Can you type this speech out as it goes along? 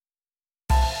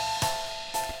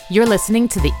You're listening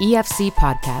to the EFC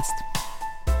Podcast.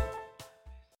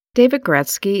 David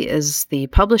Gretzky is the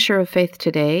publisher of Faith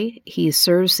Today. He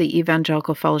serves the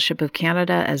Evangelical Fellowship of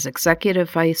Canada as Executive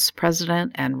Vice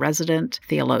President and Resident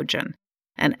Theologian.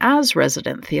 And as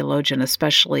Resident Theologian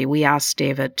especially, we asked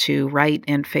David to write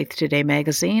in Faith Today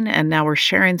magazine, and now we're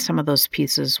sharing some of those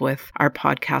pieces with our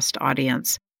podcast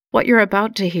audience. What you're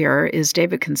about to hear is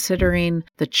David considering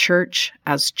the church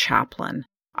as chaplain.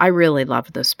 I really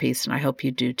love this piece, and I hope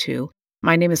you do too.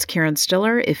 My name is Karen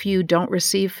Stiller. If you don't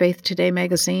receive Faith Today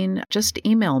magazine, just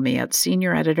email me at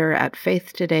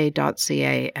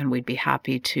senioreditor@faithtoday.ca, and we'd be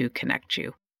happy to connect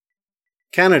you.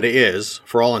 Canada is,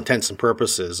 for all intents and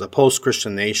purposes, a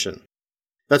post-Christian nation.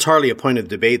 That's hardly a point of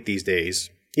debate these days,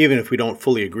 even if we don't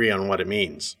fully agree on what it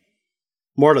means.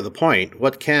 More to the point,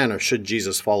 what can or should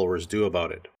Jesus followers do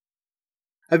about it?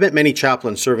 I've met many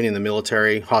chaplains serving in the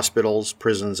military, hospitals,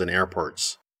 prisons, and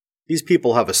airports. These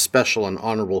people have a special and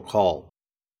honorable call.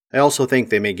 I also think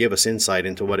they may give us insight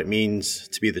into what it means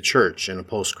to be the church in a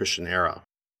post-Christian era.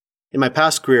 In my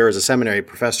past career as a seminary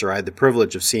professor, I had the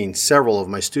privilege of seeing several of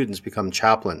my students become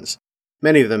chaplains,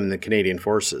 many of them in the Canadian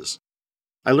Forces.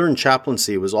 I learned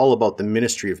chaplaincy was all about the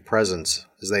ministry of presence,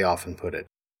 as they often put it.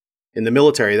 In the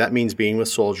military, that means being with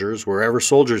soldiers wherever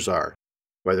soldiers are,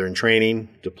 whether in training,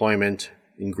 deployment,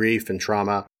 in grief and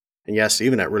trauma, and yes,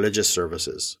 even at religious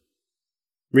services.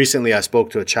 Recently, I spoke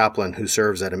to a chaplain who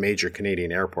serves at a major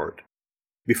Canadian airport.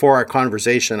 Before our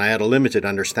conversation, I had a limited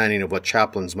understanding of what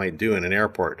chaplains might do in an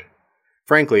airport.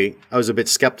 Frankly, I was a bit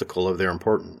skeptical of their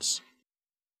importance.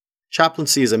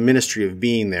 Chaplaincy is a ministry of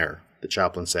being there, the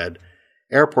chaplain said.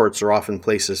 Airports are often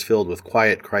places filled with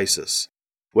quiet crisis.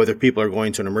 Whether people are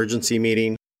going to an emergency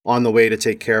meeting, on the way to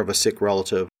take care of a sick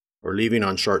relative, or leaving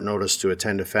on short notice to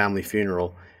attend a family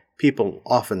funeral, people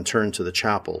often turn to the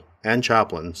chapel and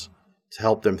chaplains to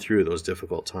help them through those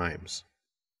difficult times.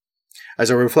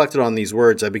 As I reflected on these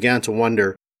words, I began to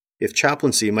wonder if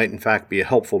chaplaincy might in fact be a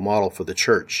helpful model for the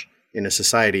church in a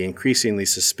society increasingly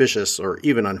suspicious or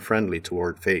even unfriendly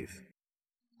toward faith.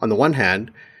 On the one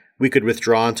hand, we could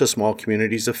withdraw into small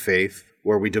communities of faith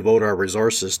where we devote our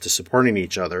resources to supporting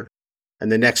each other and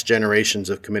the next generations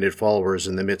of committed followers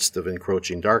in the midst of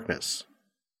encroaching darkness.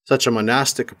 Such a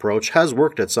monastic approach has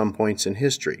worked at some points in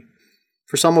history.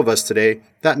 For some of us today,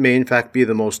 that may in fact be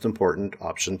the most important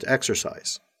option to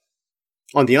exercise.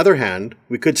 On the other hand,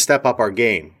 we could step up our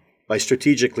game by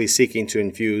strategically seeking to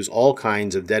infuse all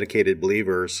kinds of dedicated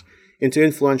believers into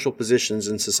influential positions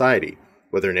in society,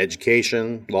 whether in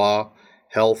education, law,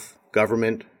 health,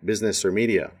 government, business, or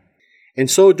media. In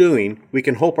so doing, we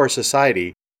can hope our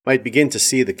society might begin to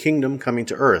see the kingdom coming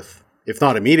to earth, if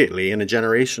not immediately, in a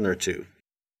generation or two.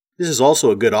 This is also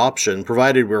a good option,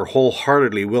 provided we're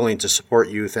wholeheartedly willing to support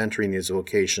youth entering these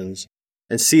vocations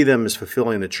and see them as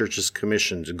fulfilling the church's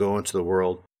commission to go into the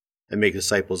world and make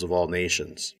disciples of all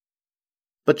nations.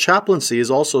 But chaplaincy is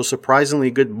also a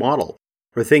surprisingly good model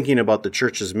for thinking about the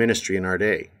church's ministry in our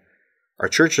day. Our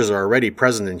churches are already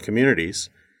present in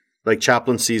communities. Like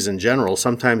chaplaincies in general,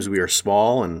 sometimes we are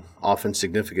small and often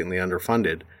significantly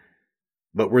underfunded,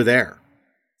 but we're there,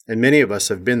 and many of us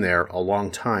have been there a long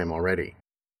time already.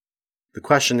 The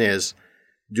question is,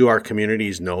 do our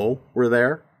communities know we're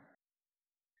there?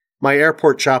 My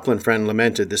airport chaplain friend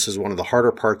lamented this is one of the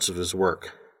harder parts of his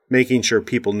work, making sure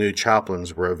people knew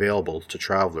chaplains were available to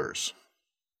travelers.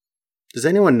 Does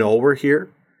anyone know we're here?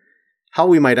 How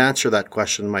we might answer that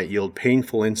question might yield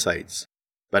painful insights,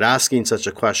 but asking such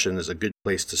a question is a good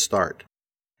place to start.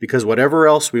 Because whatever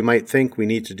else we might think we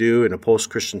need to do in a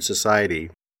post-Christian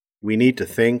society, we need to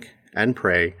think and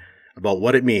pray about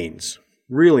what it means,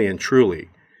 really and truly,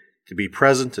 to be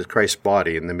present at Christ's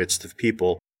body in the midst of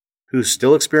people who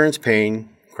still experience pain,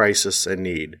 crisis, and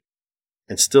need,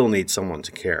 and still need someone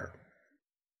to care.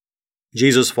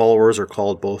 Jesus' followers are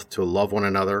called both to love one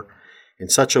another in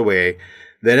such a way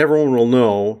that everyone will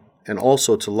know, and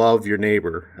also to love your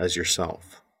neighbor as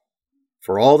yourself.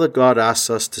 For all that God asks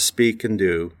us to speak and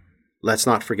do, let's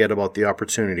not forget about the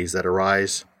opportunities that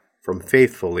arise from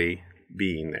faithfully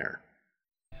being there.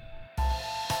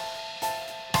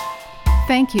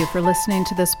 Thank you for listening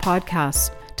to this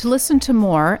podcast. To listen to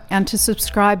more and to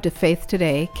subscribe to Faith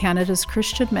Today, Canada's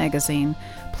Christian magazine,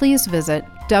 please visit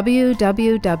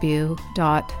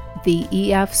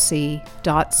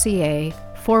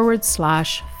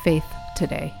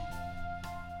www.theefc.ca/faithtoday.